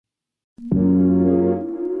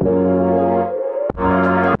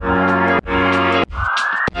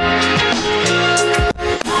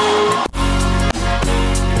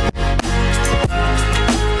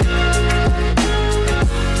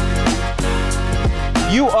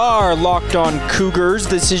You are Locked On Cougars.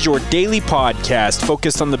 This is your daily podcast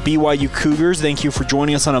focused on the BYU Cougars. Thank you for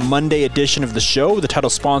joining us on a Monday edition of the show. The title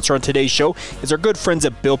sponsor on today's show is our good friends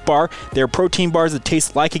at Built Bar. They're protein bars that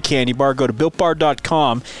taste like a candy bar. Go to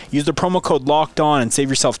BuiltBar.com, use the promo code Locked On, and save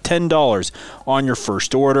yourself $10 on your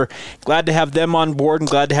first order. Glad to have them on board and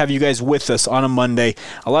glad to have you guys with us on a Monday.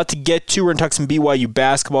 A lot to get to. We're going to talk some BYU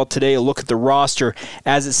basketball today. A look at the roster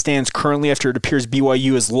as it stands currently after it appears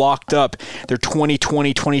BYU has locked up their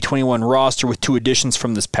 2020-2021 roster with two additions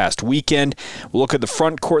from this past weekend. We'll look at the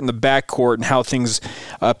front court and the back court and how things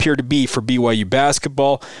appear to be for BYU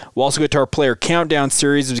basketball. We'll also get to our player countdown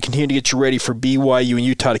series as we continue to get you ready for BYU and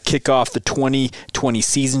Utah to kick off the 2020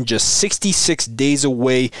 season just 66 days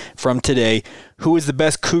away from today. Who is the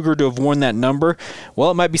best Cougar to have worn that number? Well,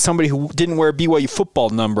 it might be somebody who didn't wear a BYU football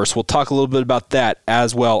number, so we'll talk a little bit about that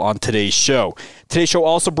as well on today's show. Today's show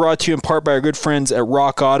also brought to you in part by our good friends at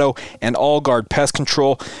Rock Auto and All Guard Pest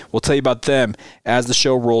Control. We'll tell you about them as the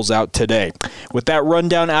show rolls out today. With that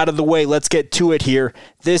rundown out of the way, let's get to it here.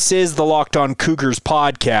 This is the Locked On Cougars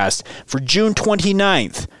podcast for June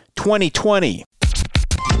 29th, 2020.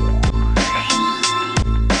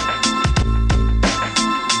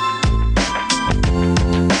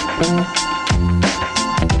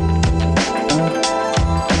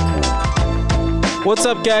 What's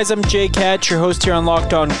up, guys? I'm Jake Hatch, your host here on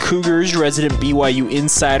Locked On Cougars, your resident BYU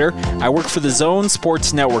insider. I work for the Zone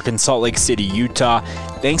Sports Network in Salt Lake City, Utah.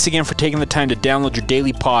 Thanks again for taking the time to download your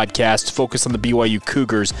daily podcast focused on the BYU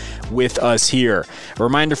Cougars with us here. A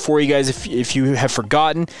reminder for you guys, if you have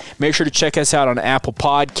forgotten, make sure to check us out on Apple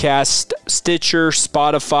Podcasts, Stitcher,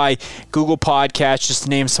 Spotify, Google Podcasts, just to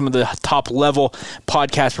name some of the top-level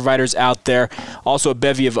podcast providers out there. Also a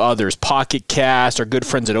bevy of others, Pocket Cast, our good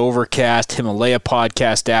friends at Overcast, Himalaya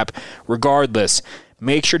Podcast app. Regardless,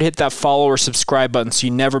 make sure to hit that follow or subscribe button so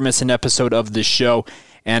you never miss an episode of this show.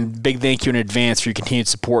 And big thank you in advance for your continued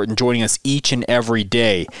support and joining us each and every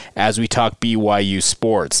day as we talk BYU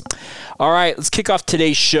sports. All right, let's kick off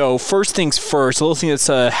today's show. First things first, a little thing that's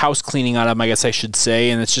a house cleaning item, I guess I should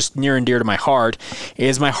say, and it's just near and dear to my heart,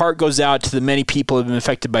 is my heart goes out to the many people who have been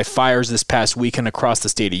affected by fires this past weekend across the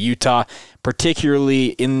state of Utah, particularly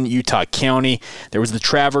in Utah County. There was the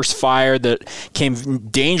Traverse Fire that came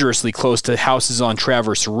dangerously close to houses on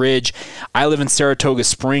Traverse Ridge. I live in Saratoga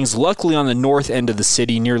Springs, luckily on the north end of the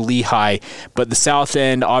city near Lehigh, but the south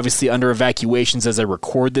end obviously under evacuations as I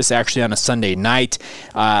record this, actually on a Sunday night.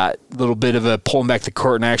 A little bit of a pulling back the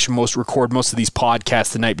curtain. I actually record most of these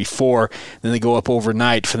podcasts the night before, then they go up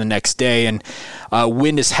overnight for the next day. And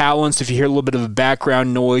wind is howling, so if you hear a little bit of a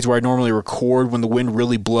background noise where I normally record when the wind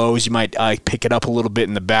really blows, you might pick it up a little bit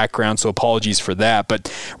in the background, so apologies for that.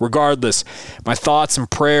 But regardless, my thoughts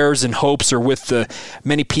and prayers and hopes are with the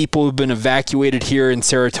many people who've been evacuated here in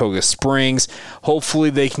Saratoga Springs. Hopefully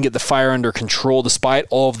they can get the fire under control despite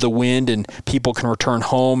all of the wind and people can return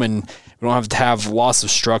home and we don't have to have loss of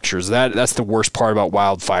structures. That's the worst part about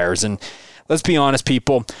wildfires. And let's be honest,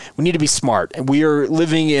 people, we need to be smart. We are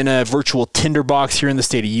living in a virtual tinderbox here in the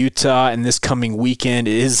state of Utah, and this coming weekend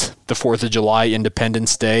is the 4th of July,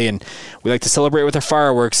 Independence Day, and we like to celebrate with our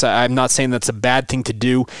fireworks. I'm not saying that's a bad thing to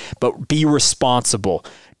do, but be responsible.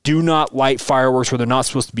 Do not light fireworks where they're not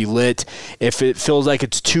supposed to be lit. If it feels like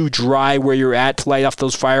it's too dry where you're at to light off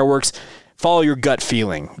those fireworks, follow your gut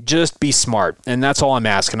feeling. Just be smart. And that's all I'm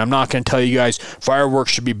asking. I'm not going to tell you guys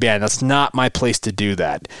fireworks should be banned. That's not my place to do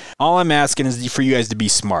that. All I'm asking is for you guys to be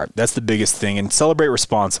smart. That's the biggest thing. And celebrate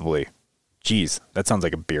responsibly. Jeez, that sounds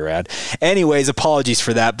like a beer ad. Anyways, apologies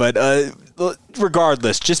for that. But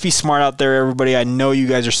regardless, just be smart out there, everybody. I know you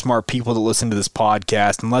guys are smart people that listen to this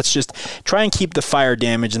podcast. And let's just try and keep the fire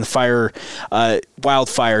damage and the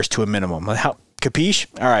wildfires to a minimum. Capiche?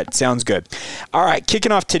 All right, sounds good. All right,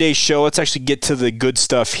 kicking off today's show, let's actually get to the good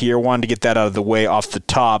stuff here. Wanted to get that out of the way off the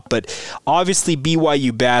top, but obviously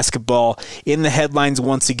BYU basketball in the headlines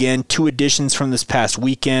once again. Two additions from this past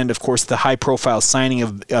weekend. Of course, the high-profile signing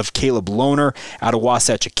of Caleb Lohner out of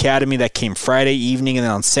Wasatch Academy. That came Friday evening, and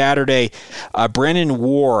then on Saturday, Brandon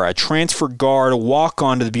War, a transfer guard, a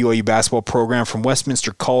walk-on to the BYU basketball program from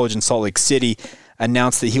Westminster College in Salt Lake City,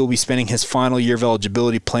 announced that he will be spending his final year of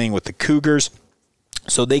eligibility playing with the Cougars.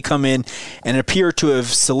 So they come in and appear to have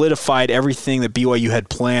solidified everything that BYU had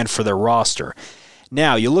planned for their roster.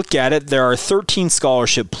 Now, you look at it, there are 13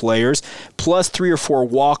 scholarship players, plus 3 or 4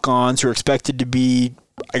 walk-ons who are expected to be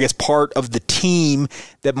part of the team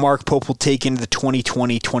that Mark Pope will take into the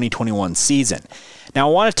 2020-2021 season. Now,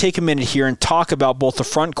 I want to take a minute here and talk about both the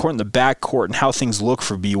front court and the back court and how things look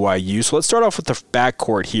for BYU. So let's start off with the back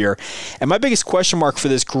court here. And my biggest question mark for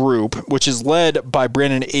this group, which is led by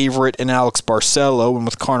Brandon Averette and Alex Barcelo, and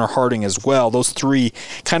with Connor Harding as well, those three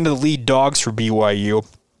kind of the lead dogs for BYU,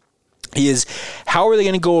 is how are they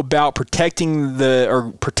going to go about protecting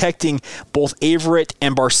both Averette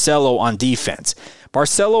and Barcelo on defense?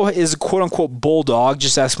 Barcelo is a quote-unquote bulldog,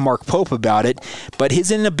 just ask Mark Pope about it, but his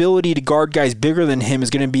inability to guard guys bigger than him is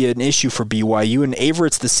going to be an issue for BYU, and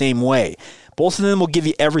Averette's the same way. Both of them will give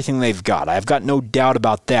you everything they've got. I've got no doubt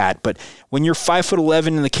about that, but when you're 5'11"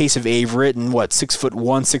 in the case of Averette and 6'1",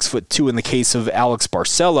 6'2" in the case of Alex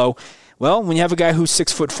Barcelo, well, when you have a guy who's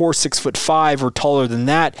 6'4", 6'5", or taller than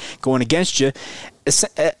that going against you,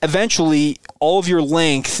 eventually all of your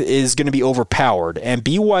length is going to be overpowered, and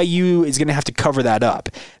BYU is going to have to cover that up.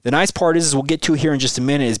 The nice part is we'll get to here in just a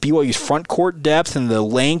minute, is BYU's front court depth and the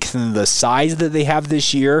length and the size that they have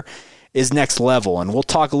this year is next level, and we'll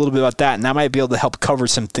talk a little bit about that, and that might be able to help cover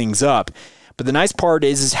some things up. But the nice part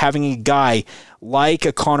is having a guy like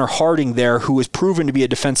a Connor Harding there who is proven to be a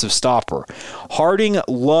defensive stopper. Harding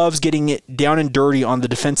loves getting it down and dirty on the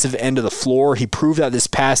defensive end of the floor. He proved that this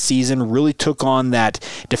past season, really took on that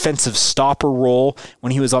defensive stopper role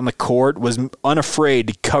when he was on the court, was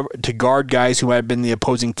unafraid to guard guys who had been the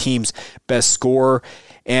opposing team's best scorer.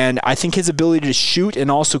 And I think his ability to shoot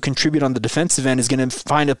and also contribute on the defensive end is going to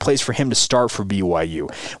find a place for him to start for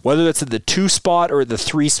BYU, whether that's at the 2 spot or at the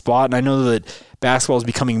 3 spot. And I know that basketball is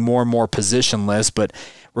becoming more and more positionless, but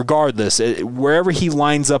regardless, wherever he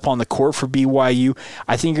lines up on the court for BYU,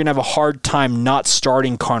 I think you're going to have a hard time not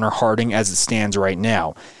starting Connor Harding as it stands right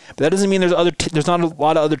now. But that doesn't mean there's not a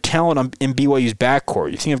lot of other talent in BYU's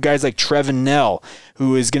backcourt. You think of guys like Trevin Knell,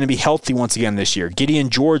 who is going to be healthy once again this year. Gideon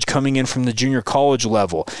George coming in from the junior college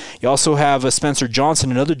level. You also have Spencer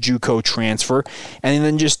Johnson, another JUCO transfer. And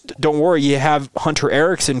then just don't worry, you have Hunter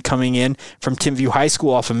Erickson coming in from Timpview High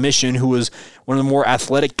School off a mission, who was one of the more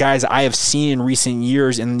athletic guys I have seen in recent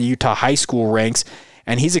years in the Utah high school ranks.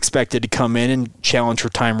 And he's expected to come in and challenge for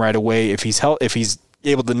time right away if he's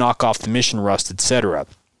able to knock off the mission rust, etc.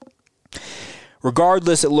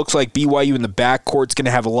 Regardless, it looks like BYU in the backcourt is going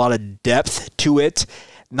to have a lot of depth to it.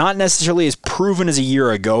 Not necessarily as proven as a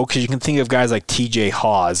year ago, because you can think of guys like TJ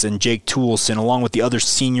Haws and Jake Toolson, along with the other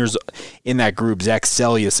seniors in that group, Zach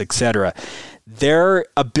Celius, etc. Their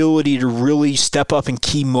ability to really step up in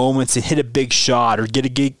key moments and hit a big shot or get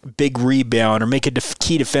a big rebound or make a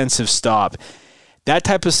key defensive stop, that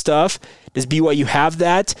type of stuff, does BYU have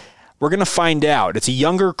that? We're going to find out. It's a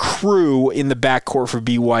younger crew in the backcourt for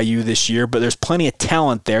BYU this year, but there's plenty of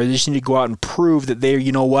talent there. They just need to go out and prove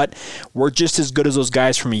that we're just as good as those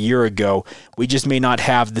guys from a year ago. We just may not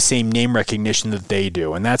have the same name recognition that they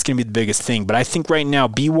do, and that's going to be the biggest thing. But I think right now,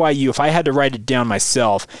 BYU, if I had to write it down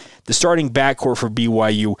myself, the starting backcourt for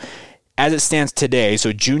BYU, as it stands today,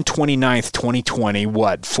 so June 29th, 2020,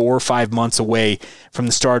 4 or 5 months away from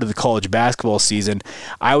the start of the college basketball season,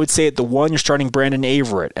 I would say at the 1, you're starting Brandon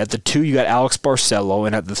Averette. At the 2, you got Alex Barcelo.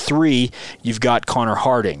 And at the 3, you've got Connor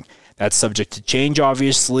Harding. That's subject to change,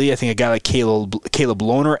 obviously. I think a guy like Caleb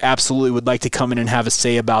Lohner absolutely would like to come in and have a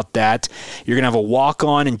say about that. You're going to have a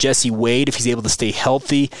walk-on in Jesse Wade if he's able to stay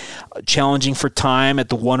healthy, challenging for time at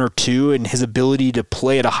the 1 or 2, and his ability to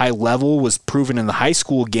play at a high level was proven in the high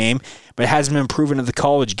school game, but it hasn't been proven in the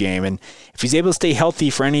college game. And if he's able to stay healthy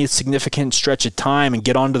for any significant stretch of time and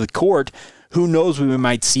get onto the court, who knows what we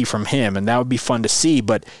might see from him, and that would be fun to see.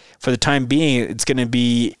 But for the time being, it's going to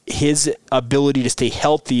be his ability to stay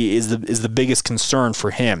healthy is the biggest concern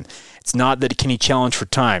for him. It's not that can he challenge for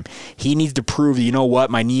time. He needs to prove that,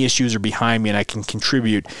 my knee issues are behind me and I can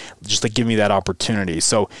contribute. Just give me that opportunity.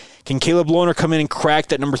 So can Caleb Lohner come in and crack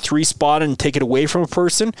that number 3 spot and take it away from a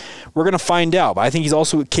person? We're going to find out. But I think he's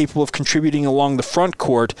also capable of contributing along the front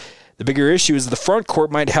court. The bigger issue is the front court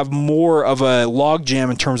might have more of a logjam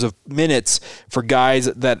in terms of minutes for guys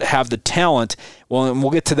that have the talent. Well, and we'll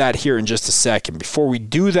get to that here in just a second. Before we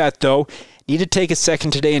do that, though, need to take a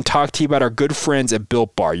second today and talk to you about our good friends at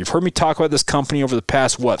Built Bar. You've heard me talk about this company over the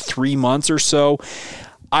past, 3 months or so.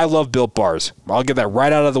 I love Built Bars. I'll get that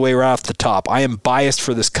right out of the way right off the top. I am biased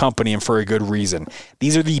for this company and for a good reason.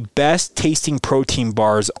 These are the best tasting protein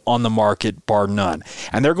bars on the market, bar none.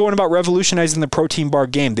 And they're going about revolutionizing the protein bar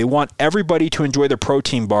game. They want everybody to enjoy their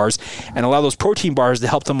protein bars and allow those protein bars to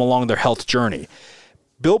help them along their health journey.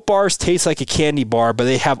 Built Bars taste like a candy bar, but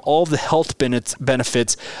they have all the health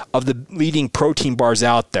benefits of the leading protein bars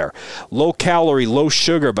out there. Low calorie, low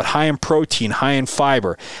sugar, but high in protein, high in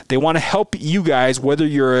fiber. They want to help you guys, whether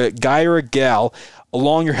you're a guy or a gal,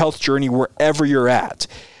 along your health journey wherever you're at.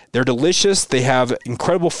 They're delicious. They have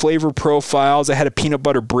incredible flavor profiles. I had a peanut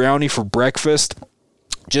butter brownie for breakfast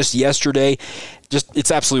just yesterday.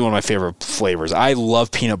 It's absolutely one of my favorite flavors. I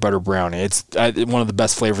love peanut butter brownie. It's one of the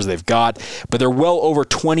best flavors they've got. But they're well over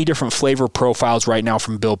 20 different flavor profiles right now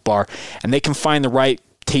from Built Bar, and they can find the right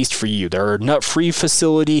taste for you. They're a nut-free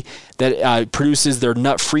facility that produces their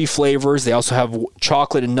nut-free flavors. They also have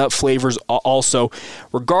chocolate and nut flavors also.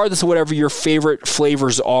 Regardless of whatever your favorite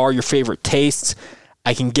flavors are, your favorite tastes,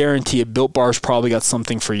 I can guarantee you Built Bar's probably got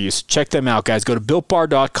something for you. So check them out, guys. Go to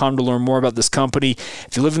BuiltBar.com to learn more about this company.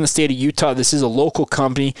 If you live in the state of Utah, this is a local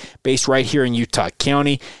company based right here in Utah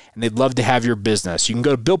County, and they'd love to have your business. You can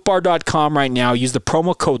go to BuiltBar.com right now. Use the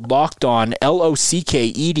promo code LOCKEDON,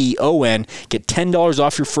 LOCKEDON. Get $10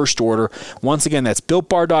 off your first order. Once again, that's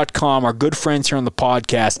BuiltBar.com. Our good friends here on the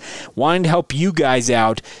podcast wanting to help you guys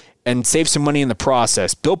out and save some money in the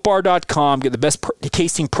process. BuiltBar.com, get the best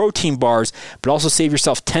tasting protein bars, but also save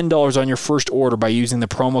yourself $10 on your first order by using the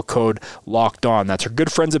promo code Locked On. That's our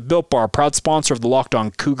good friends at Built Bar, proud sponsor of the Locked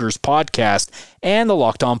On Cougars podcast and the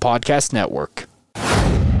Locked On Podcast Network.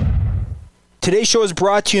 Today's show is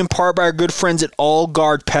brought to you in part by our good friends at All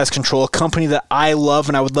Guard Pest Control, a company that I love,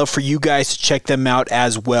 and I would love for you guys to check them out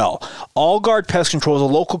as well. All Guard Pest Control is a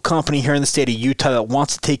local company here in the state of Utah that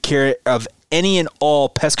wants to take care of any and all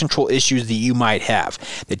pest control issues that you might have.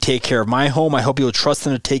 They take care of my home. I hope you'll trust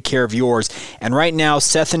them to take care of yours. And right now,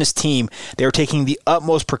 Seth and his team, they're taking the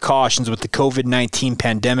utmost precautions with the COVID-19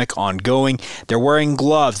 pandemic ongoing. They're wearing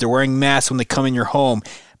gloves. They're wearing masks when they come in your home.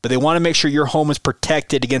 But they want to make sure your home is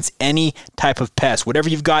protected against any type of pest. Whatever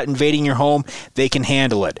you've got invading your home, they can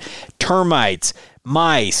handle it. Termites,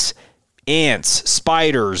 mice, ants,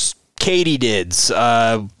 spiders, katydids,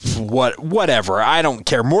 whatever. I don't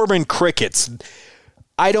care. Mormon crickets.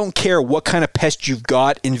 I don't care what kind of pest you've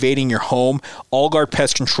got invading your home. All Guard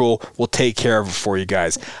Pest Control will take care of it for you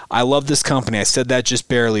guys. I love this company. I said that just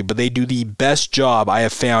barely, but they do the best job I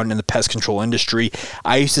have found in the pest control industry.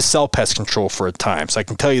 I used to sell pest control for a time, so I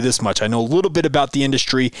can tell you this much. I know a little bit about the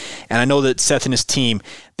industry, and I know that Seth and his team,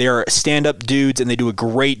 they are stand-up dudes, and they do a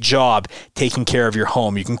great job taking care of your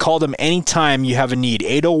home. You can call them anytime you have a need.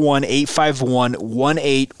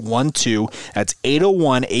 801-851-1812. That's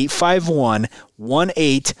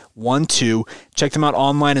 801-851-1812. Check them out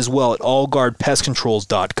online as well at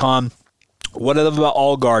allguardpestcontrols.com. What I love about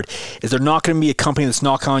All Guard is they're not going to be a company that's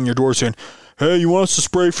knocking on your door saying, hey, you want us to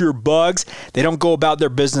spray for your bugs? They don't go about their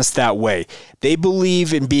business that way. They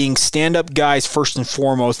believe in being stand-up guys first and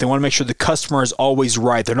foremost. They want to make sure the customer is always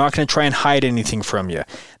right. They're not going to try and hide anything from you.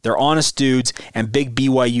 They're honest dudes and big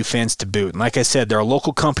BYU fans to boot. And like I said, they're a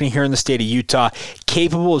local company here in the state of Utah,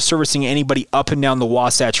 capable of servicing anybody up and down the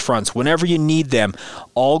Wasatch fronts. Whenever you need them,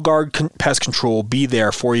 All Guard Pest Control will be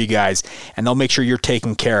there for you guys, and they'll make sure you're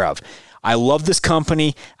taken care of. I love this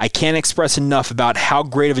company. I can't express enough about how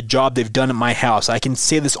great of a job they've done at my house. I can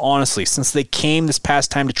say this honestly. Since they came this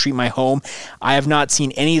past time to treat my home, I have not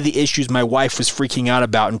seen any of the issues my wife was freaking out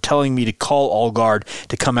about and telling me to call All Guard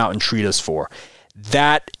to come out and treat us for.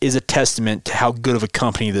 That is a testament to how good of a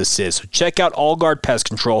company this is. So check out All Guard Pest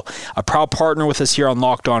Control, a proud partner with us here on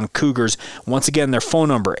Locked On Cougars. Once again, their phone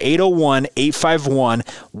number,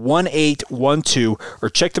 801-851-1812, or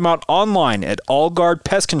check them out online at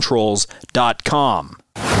allguardpestcontrols.com.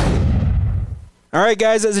 All right,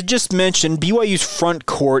 guys, as I just mentioned, BYU's front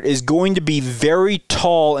court is going to be very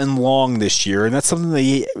tall and long this year, and that's something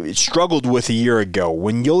they struggled with a year ago.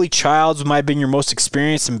 When Yoli Childs might have been your most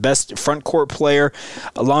experienced and best front court player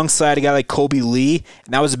alongside a guy like Kobe Lee,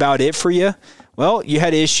 and that was about it for you, well, you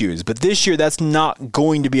had issues. But this year, that's not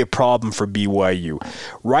going to be a problem for BYU.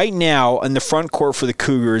 Right now, in the front court for the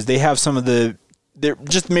Cougars, they have some of they're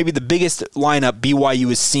just maybe the biggest lineup BYU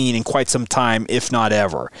has seen in quite some time, if not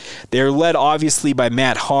ever. They're led, obviously, by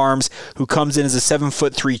Matt Harms, who comes in as a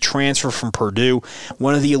 7'3" transfer from Purdue,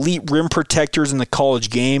 one of the elite rim protectors in the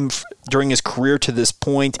college game during his career to this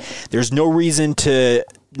point. There's no reason to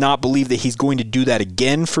not believe that he's going to do that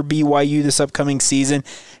again for BYU this upcoming season,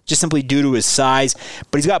 just simply due to his size.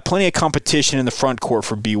 But he's got plenty of competition in the front court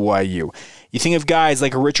for BYU. You think of guys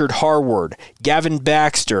like Richard Harward, Gavin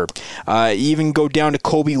Baxter, even go down to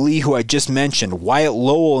Kobe Lee, who I just mentioned, Wyatt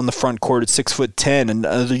Lowell in the front court at 6'10",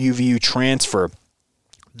 another UVU transfer.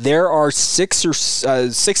 There are six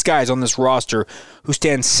guys on this roster who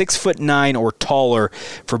stand 6'9" or taller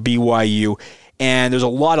for BYU, and there's a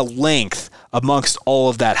lot of length amongst all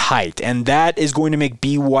of that height. And that is going to make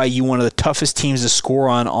BYU one of the toughest teams to score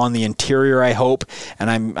on the interior, I hope. And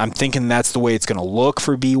I'm thinking that's the way it's going to look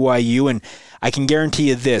for BYU. And I can guarantee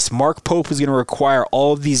you this, Mark Pope is going to require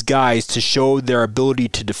all of these guys to show their ability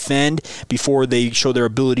to defend before they show their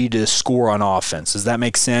ability to score on offense. Does that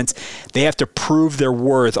make sense? They have to prove their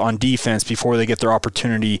worth on defense before they get their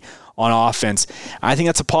opportunity on offense. I think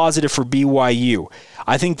that's a positive for BYU.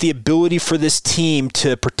 I think the ability for this team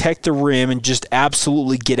to protect the rim and just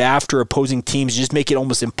absolutely get after opposing teams, just make it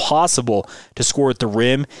almost impossible to score at the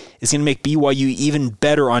rim, is going to make BYU even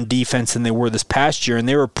better on defense than they were this past year. And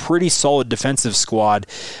they were a pretty solid defensive squad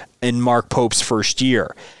in Mark Pope's first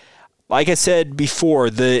year. Like I said before,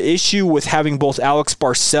 the issue with having both Alex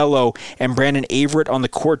Barcelo and Brandon Averett on the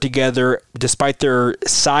court together, despite their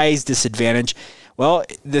size disadvantage, well,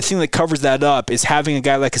 the thing that covers that up is having a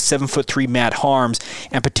guy like a 7'3" Matt Harms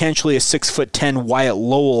and potentially a 6'10" Wyatt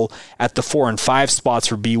Lowell at the 4 and 5 spots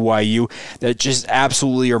for BYU that just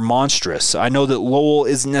absolutely are monstrous. I know that Lowell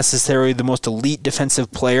isn't necessarily the most elite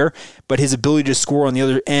defensive player, but his ability to score on the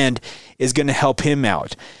other end is going to help him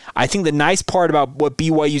out. I think the nice part about what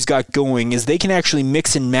BYU's got going is they can actually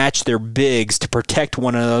mix and match their bigs to protect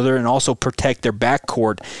one another and also protect their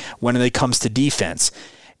backcourt when it comes to defense.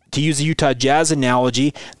 To use a Utah Jazz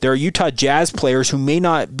analogy, there are Utah Jazz players who may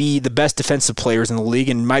not be the best defensive players in the league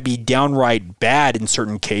and might be downright bad in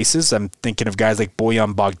certain cases. I'm thinking of guys like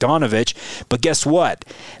Bojan Bogdanovic. But guess what?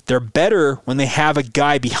 They're better when they have a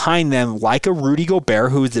guy behind them like a Rudy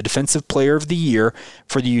Gobert, who is the defensive player of the year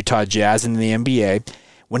for the Utah Jazz in the NBA.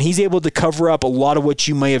 When he's able to cover up a lot of what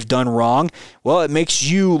you may have done wrong, well, it makes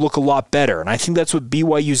you look a lot better. And I think that's what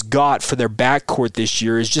BYU's got for their backcourt this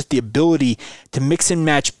year, is just the ability to mix and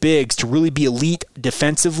match bigs to really be elite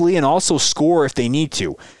defensively and also score if they need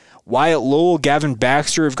to. Wyatt Lowell, Gavin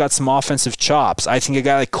Baxter have got some offensive chops. I think a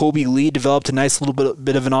guy like Kobe Lee developed a nice little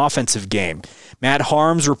bit of an offensive game. Matt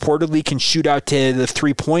Harms reportedly can shoot out to the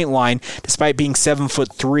three-point line despite being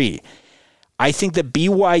 7'3". I think that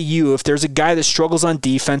BYU, if there's a guy that struggles on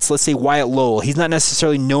defense, let's say Wyatt Lowell, he's not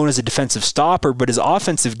necessarily known as a defensive stopper, but his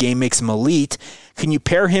offensive game makes him elite. Can you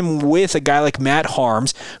pair him with a guy like Matt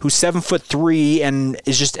Harms, who's 7'3" and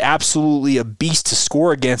is just absolutely a beast to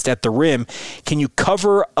score against at the rim? Can you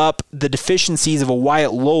cover up the deficiencies of a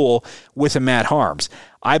Wyatt Lowell with a Matt Harms?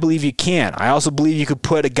 I believe you can. I also believe you could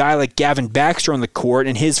put a guy like Gavin Baxter on the court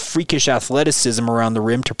and his freakish athleticism around the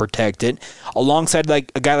rim to protect it, alongside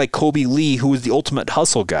like a guy like Kobe Lee, who is the ultimate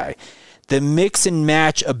hustle guy. The mix and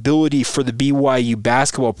match ability for the BYU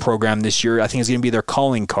basketball program this year, I think, is going to be their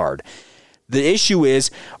calling card. The issue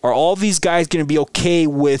is, are all these guys going to be okay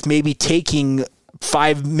with maybe taking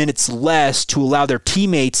 5 minutes less to allow their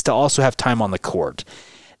teammates to also have time on the court?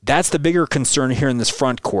 That's the bigger concern here in this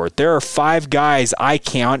front court. There are 5 guys I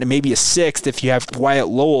count, and maybe a 6th if you have Caleb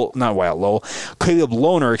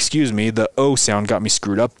Lohner, the O sound got me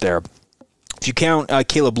screwed up there. If you count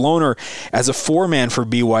Caleb Lohner as a 4-man for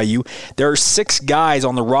BYU, there are 6 guys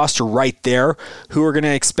on the roster right there who are going to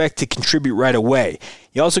expect to contribute right away.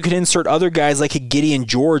 You also could insert other guys like a Gideon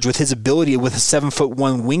George with his ability with a 7'1"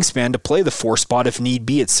 wingspan to play the 4 spot if need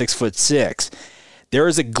be at 6'6". There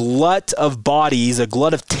is a glut of bodies, a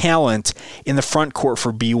glut of talent in the front court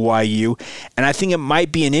for BYU, and I think it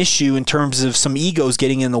might be an issue in terms of some egos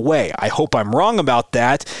getting in the way. I hope I'm wrong about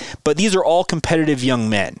that, but these are all competitive young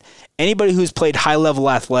men. Anybody who's played high-level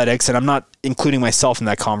athletics, and I'm not including myself in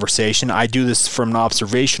that conversation, I do this from an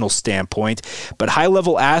observational standpoint, but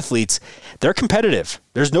high-level athletes, they're competitive.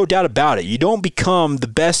 There's no doubt about it. You don't become the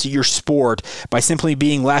best at your sport by simply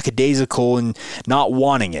being lackadaisical and not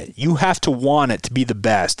wanting it. You have to want it to be the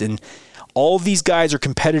best, and all of these guys are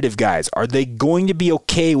competitive guys. Are they going to be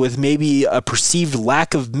okay with maybe a perceived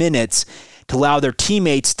lack of minutes to allow their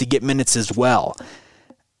teammates to get minutes as well?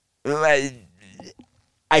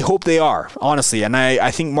 I hope they are, honestly. And I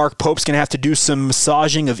think Mark Pope's going to have to do some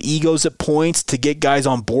massaging of egos at points to get guys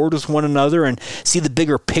on board with one another and see the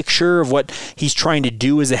bigger picture of what he's trying to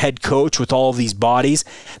do as a head coach with all of these bodies.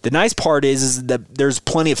 The nice part is that there's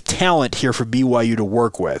plenty of talent here for BYU to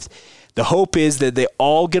work with. The hope is that they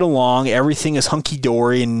all get along, everything is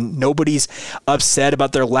hunky-dory, and nobody's upset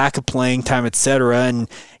about their lack of playing time, etc. And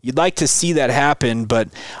you'd like to see that happen, but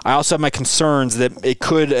I also have my concerns that it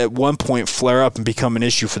could at one point flare up and become an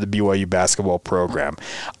issue for the BYU basketball program.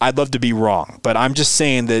 I'd love to be wrong, but I'm just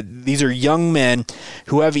saying that these are young men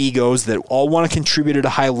who have egos that all want to contribute at a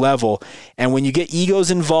high level, and when you get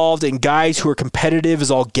egos involved and guys who are competitive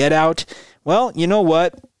as all get out, well, you know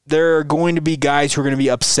what? there are going to be guys who are going to be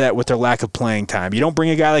upset with their lack of playing time. You don't bring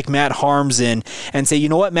a guy like Matt Harms in and say, you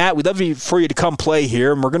know what, Matt, we'd love for you to come play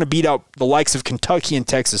here, and we're going to beat out the likes of Kentucky and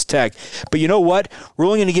Texas Tech. But you know what? We're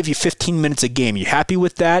only going to give you 15 minutes a game. You happy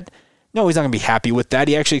with that? No, he's not going to be happy with that.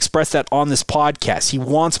 He actually expressed that on this podcast. He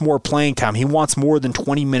wants more playing time. He wants more than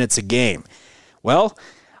 20 minutes a game. Well,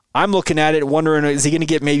 I'm looking at it wondering, is he going to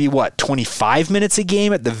get maybe, 25 minutes a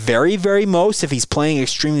game at the very, very most if he's playing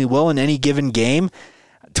extremely well in any given game?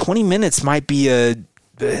 20 minutes might be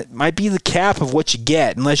the cap of what you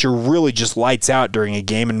get unless you're really just lights out during a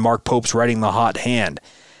game and Mark Pope's riding the hot hand.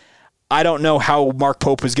 I don't know how Mark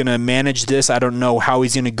Pope is going to manage this. I don't know how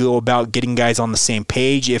he's going to go about getting guys on the same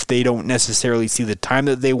page if they don't necessarily see the time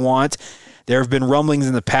that they want. There have been rumblings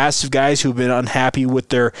in the past of guys who have been unhappy with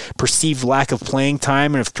their perceived lack of playing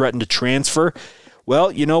time and have threatened to transfer.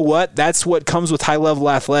 Well, you know what? That's what comes with high-level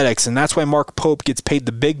athletics, and that's why Mark Pope gets paid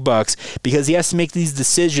the big bucks, because he has to make these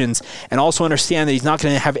decisions and also understand that he's not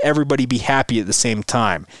going to have everybody be happy at the same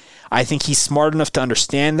time. I think he's smart enough to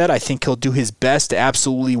understand that. I think he'll do his best to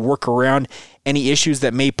absolutely work around any issues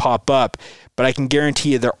that may pop up, but I can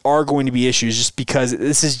guarantee you there are going to be issues just because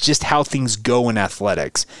this is just how things go in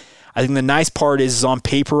athletics. I think the nice part is on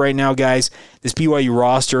paper right now, guys, this BYU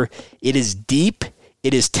roster, it is deep,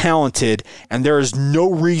 it is talented, and there is no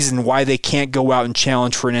reason why they can't go out and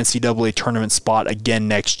challenge for an NCAA tournament spot again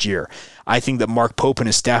next year. I think that Mark Pope and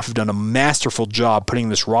his staff have done a masterful job putting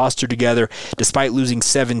this roster together, despite losing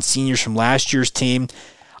 7 seniors from last year's team.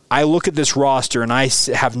 I look at this roster, and I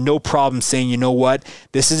have no problem saying, you know what,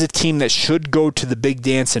 this is a team that should go to the big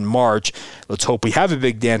dance in March. Let's hope we have a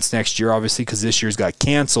big dance next year, obviously, because this year's got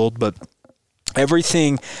canceled, but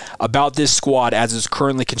everything about this squad as it's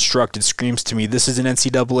currently constructed screams to me this is an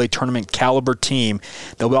NCAA tournament caliber team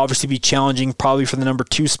that will obviously be challenging probably for the number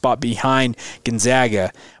 2 spot behind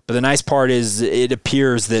Gonzaga. But the nice part is it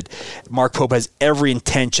appears that Mark Pope has every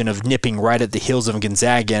intention of nipping right at the heels of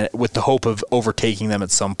Gonzaga with the hope of overtaking them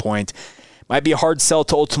at some point. Might be a hard sell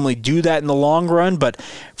to ultimately do that in the long run, but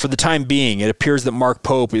for the time being, it appears that Mark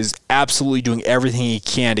Pope is absolutely doing everything he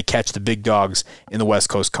can to catch the big dogs in the West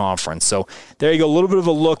Coast Conference. So there you go, a little bit of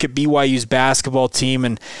a look at BYU's basketball team,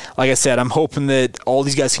 and like I said, I'm hoping that all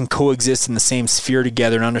these guys can coexist in the same sphere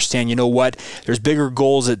together and understand, you know what, there's bigger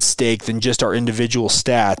goals at stake than just our individual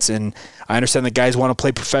stats, and I understand that guys want to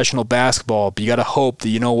play professional basketball, but you got to hope that,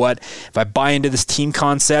 you know what, if I buy into this team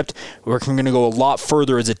concept, we're going to go a lot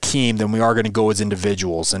further as a team than we are going to go as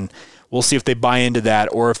individuals. And we'll see if they buy into that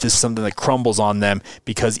or if this is something that crumbles on them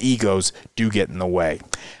because egos do get in the way.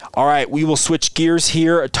 All right, we will switch gears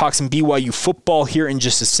here, talk some BYU football here in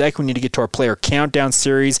just a sec. We need to get to our player countdown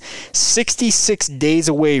series. 66 days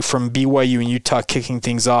away from BYU and Utah kicking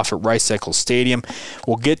things off at Rice-Eccles Stadium.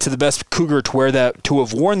 We'll get to the best Cougar to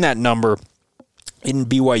have worn that number in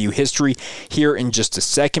BYU history here in just a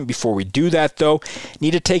second. Before we do that, though,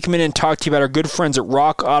 need to take a minute and talk to you about our good friends at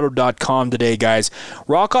RockAuto.com today, guys.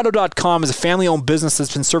 RockAuto.com is a family-owned business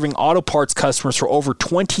that's been serving auto parts customers for over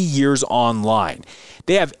 20 years online.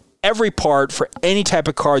 They have every part for any type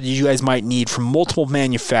of car that you guys might need from multiple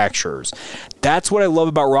manufacturers. That's what I love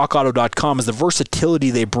about RockAuto.com is the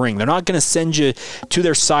versatility they bring. They're not going to send you to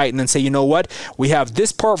their site and then say, you know what, we have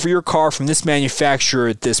this part for your car from this manufacturer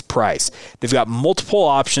at this price. They've got multiple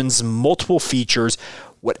options, multiple features.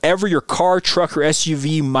 Whatever your car, truck, or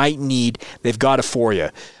SUV might need, they've got it for you.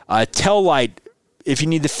 Tail light, if you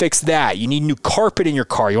need to fix that, you need new carpet in your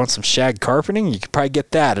car. You want some shag carpeting? You could probably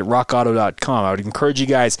get that at rockauto.com. I would encourage you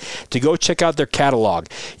guys to go check out their catalog.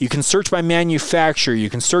 You can search by manufacturer.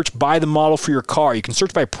 You can search by the model for your car. You can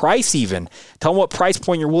search by price even. Tell them what price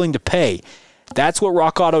point you're willing to pay. That's what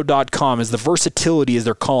rockauto.com is. The versatility is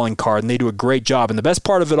their calling card, and they do a great job. And the best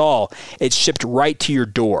part of it all, it's shipped right to your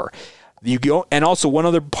door. You go, and also one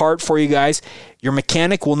other part for you guys, your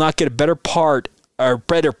mechanic will not get a better part or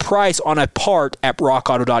better price on a part at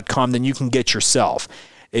rockauto.com than you can get yourself.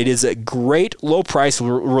 It is a great low price,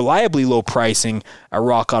 reliably low pricing at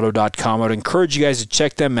rockauto.com. I would encourage you guys to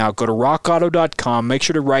check them out. Go to rockauto.com. Make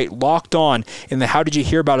sure to write Locked On in the How Did You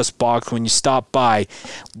Hear About Us box when you stop by.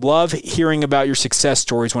 Love hearing about your success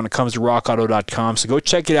stories when it comes to rockauto.com. So go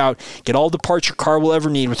check it out. Get all the parts your car will ever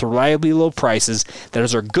need with reliably low prices. That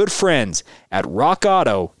is our good friends at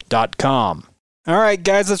rockauto.com. All right,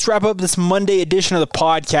 guys, let's wrap up this Monday edition of the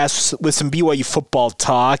podcast with some BYU football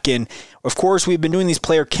talk. And, of course, we've been doing these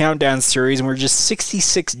player countdown series, and we're just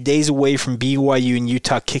 66 days away from BYU and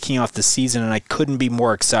Utah kicking off the season, and I couldn't be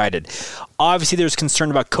more excited. Obviously, there's concern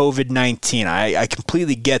about COVID-19. I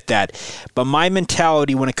completely get that. But my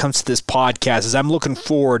mentality when it comes to this podcast is I'm looking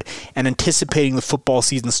forward and anticipating the football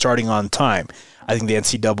season starting on time. I think the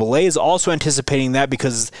NCAA is also anticipating that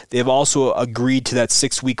because they've also agreed to that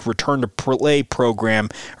 6-week return to play program,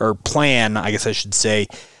 or plan, I guess I should say,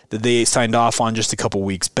 that they signed off on just a couple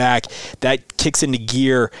weeks back. That kicks into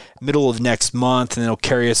gear middle of next month, and it'll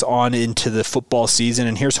carry us on into the football season.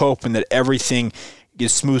 And here's hoping that everything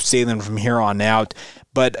is smooth sailing from here on out.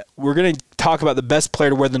 But we're going to talk about the best player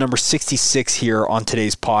to wear the number 66 here on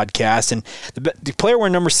today's podcast. And the player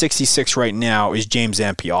wearing number 66 right now is James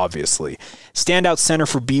Empey, obviously. Standout center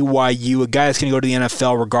for BYU, a guy that's going to go to the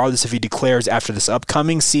NFL regardless if he declares after this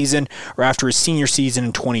upcoming season or after his senior season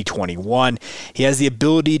in 2021. He has the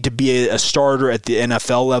ability to be a starter at the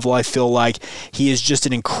NFL level, I feel like. He is just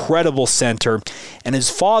an incredible center. And his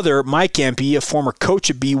father, Mike Empey, a former coach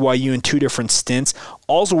at BYU in 2 different stints,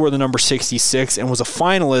 also wore the number 66 and was a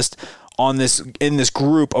finalist in this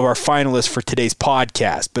group of our finalists for today's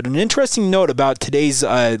podcast. But an interesting note about today's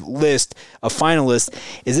list of finalists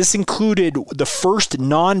is this included the first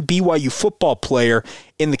non-BYU football player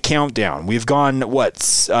in the countdown. We've gone,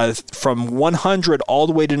 from 100 all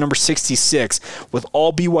the way to number 66 with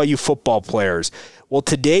all BYU football players. Well,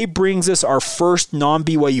 today brings us our first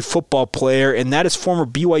non-BYU football player, and that is former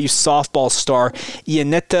BYU softball star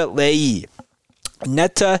Ianeta Le'i.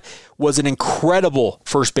 Netta was an incredible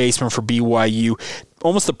first baseman for BYU,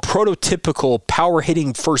 almost a prototypical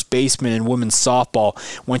power-hitting first baseman in women's softball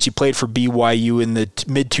when she played for BYU in the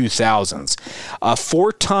mid-2000s. A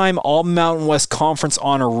 4-time All-Mountain West Conference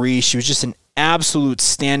honoree. She was just an absolute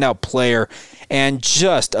standout player and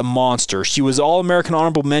just a monster. She was All-American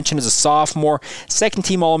Honorable Mention as a sophomore,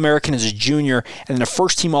 second-team All-American as a junior, and then a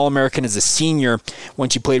first-team All-American as a senior when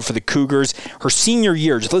she played for the Cougars. Her senior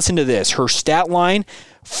year, just listen to this, her stat line,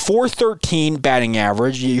 .413 batting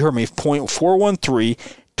average, you heard me, .413,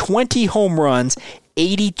 20 home runs,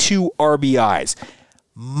 82 RBIs.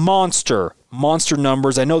 Monster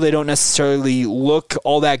numbers. I know they don't necessarily look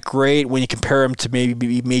all that great when you compare them to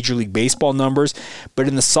maybe Major League Baseball numbers, but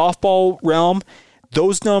in the softball realm,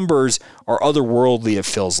 those numbers are otherworldly, it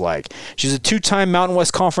feels like. She's a 2-time Mountain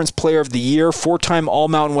West Conference Player of the Year, 4-time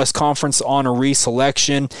All-Mountain West Conference honoree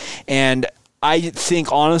selection, and I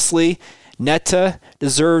think, honestly, Netta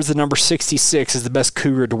deserves the number 66 as the best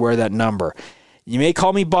Cougar to wear that number. You may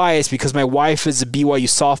call me biased because my wife is a BYU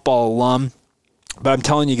softball alum, but I'm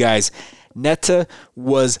telling you guys, Netta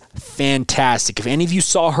was fantastic. If any of you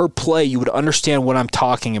saw her play, you would understand what I'm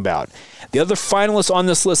talking about. The other finalists on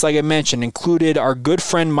this list, like I mentioned, included our good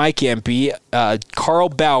friend Mike Empey, Carl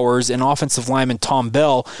Bowers, and offensive lineman Tom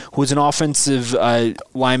Bell, who was an offensive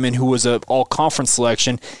lineman who was an all-conference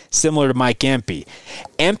selection, similar to Mike Empey.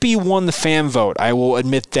 Empey won the fan vote, I will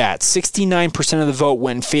admit that. 69% of the vote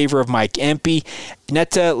went in favor of Mike Empey.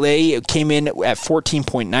 Netta Le'i came in at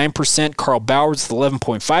 14.9%, Carl Bowers with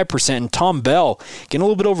 11.5%, and Tom Bell getting a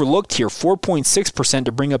little bit overlooked here, 4.6%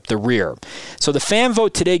 to bring up the rear. So the fan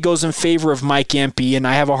vote today goes in favor of Mike Empey, and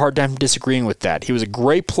I have a hard time disagreeing with that. He was a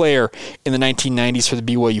great player in the 1990s for the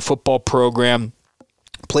BYU football program.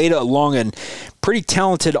 Played along a pretty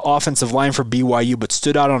talented offensive line for BYU, but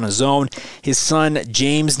stood out on his own. His son,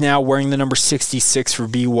 James, now wearing the number 66 for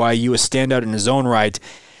BYU, a standout in his own right.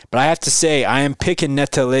 But I have to say, I am picking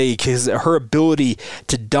Netta Le'i because her ability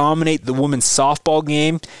to dominate the women's softball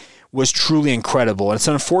game was truly incredible. And it's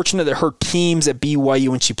unfortunate that her teams at BYU,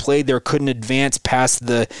 when she played there, couldn't advance past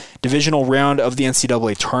the divisional round of the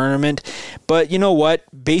NCAA tournament. But you know what?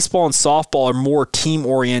 Baseball and softball are more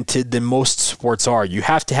team-oriented than most sports are. You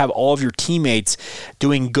have to have all of your teammates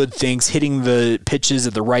doing good things, hitting the pitches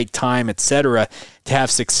at the right time, etc., to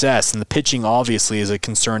have success. And the pitching, obviously, is a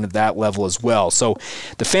concern at that level as well. So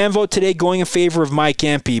the fan vote today going in favor of Mike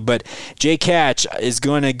Empey, but Jay Catch is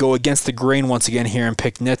going to go against the grain once again here and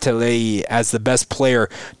pick Netta Le'i as the best player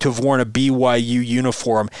to have worn a BYU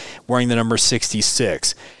uniform wearing the number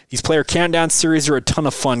 66. These player countdown series are a ton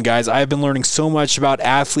of fun, guys. I've been learning so much about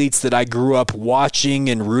athletes that I grew up watching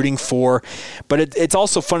and rooting for, but it's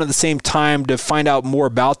also fun at the same time to find out more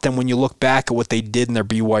about them when you look back at what they did in their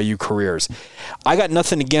BYU careers. I got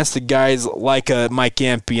nothing against the guys like a Mike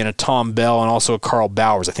Empey and a Tom Bell and also a Carl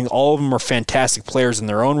Bowers. I think all of them are fantastic players in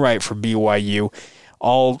their own right for BYU,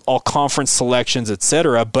 all conference selections,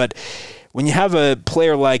 etc. But when you have a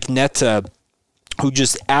player like Netta, who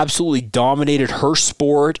just absolutely dominated her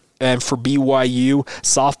sport, and for BYU,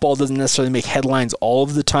 softball doesn't necessarily make headlines all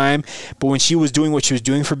of the time, but when she was doing what she was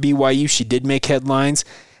doing for BYU, she did make headlines.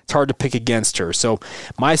 it's hard to pick against her. So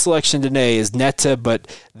my selection today is Netta, but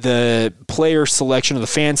the player selection or the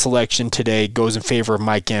fan selection today goes in favor of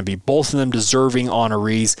Mike Emby. Both of them deserving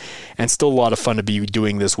honorees, and still a lot of fun to be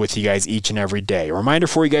doing this with you guys each and every day. A reminder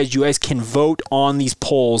for you guys can vote on these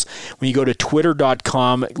polls when you go to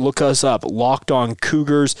twitter.com. Look us up, Locked On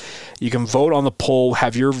Cougars. You can vote on the poll,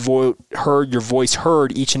 have your vote heard, your voice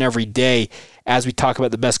heard each and every day as we talk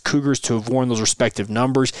about the best Cougars to have worn those respective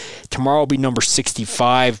numbers. Tomorrow will be number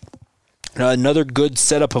 65. Another good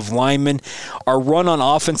setup of linemen. Our run on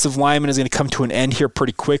offensive linemen is going to come to an end here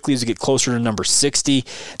pretty quickly as we get closer to number 60.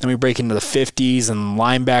 Then we break into the 50s and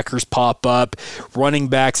linebackers pop up. Running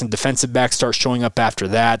backs and defensive backs start showing up after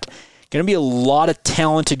that. Going to be a lot of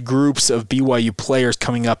talented groups of BYU players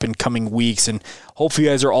coming up in coming weeks, and hopefully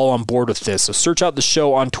you guys are all on board with this. So search out the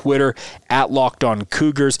show on Twitter at Locked On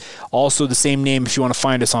Cougars. Also the same name if you want to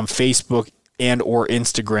find us on Facebook and or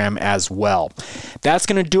Instagram as well. That's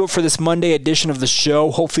going to do it for this Monday edition of the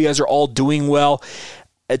show. Hopefully you guys are all doing well.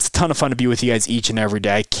 It's a ton of fun to be with you guys each and every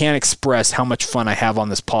day. I can't express how much fun I have on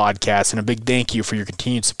this podcast, and a big thank you for your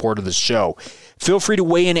continued support of the show. Feel free to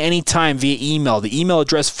weigh in anytime via email. The email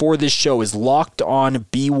address for this show is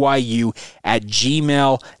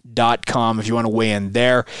lockedonbyu@gmail.com if you want to weigh in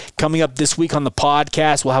there. Coming up this week on the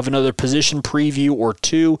podcast, we'll have another position preview or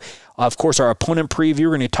two. Of course, our opponent preview,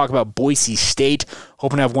 we're going to talk about Boise State.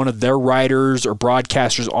 Hoping to have one of their writers or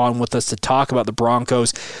broadcasters on with us to talk about the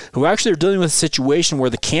Broncos, who actually are dealing with a situation where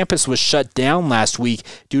the campus was shut down last week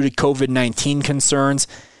due to COVID-19 concerns.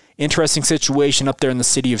 Interesting situation up there in the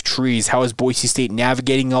City of Trees. How is Boise State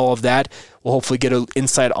navigating all of that? We'll hopefully get an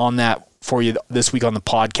insight on that for you this week on the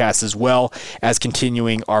podcast, as well as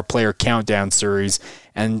continuing our player countdown series.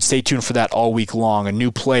 And stay tuned for that all week long. A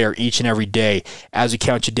new player each and every day as we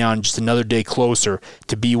count you down just another day closer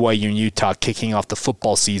to BYU and Utah kicking off the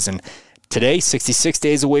football season. Today, 66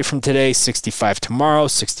 days away from today, 65 tomorrow,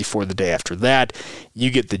 64 the day after that. You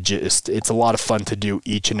get the gist. It's a lot of fun to do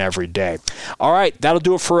each and every day. All right, that'll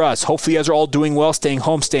do it for us. Hopefully you guys are all doing well, staying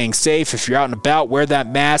home, staying safe. If you're out and about, wear that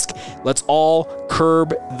mask. Let's all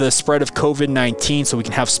curb the spread of COVID-19 so we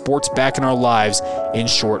can have sports back in our lives in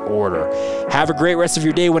short order. Have a great rest of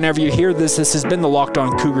your day whenever you hear this. This has been the Locked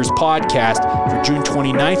On Cougars podcast for June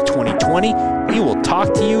 29th, 2020. We will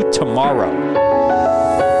talk to you tomorrow.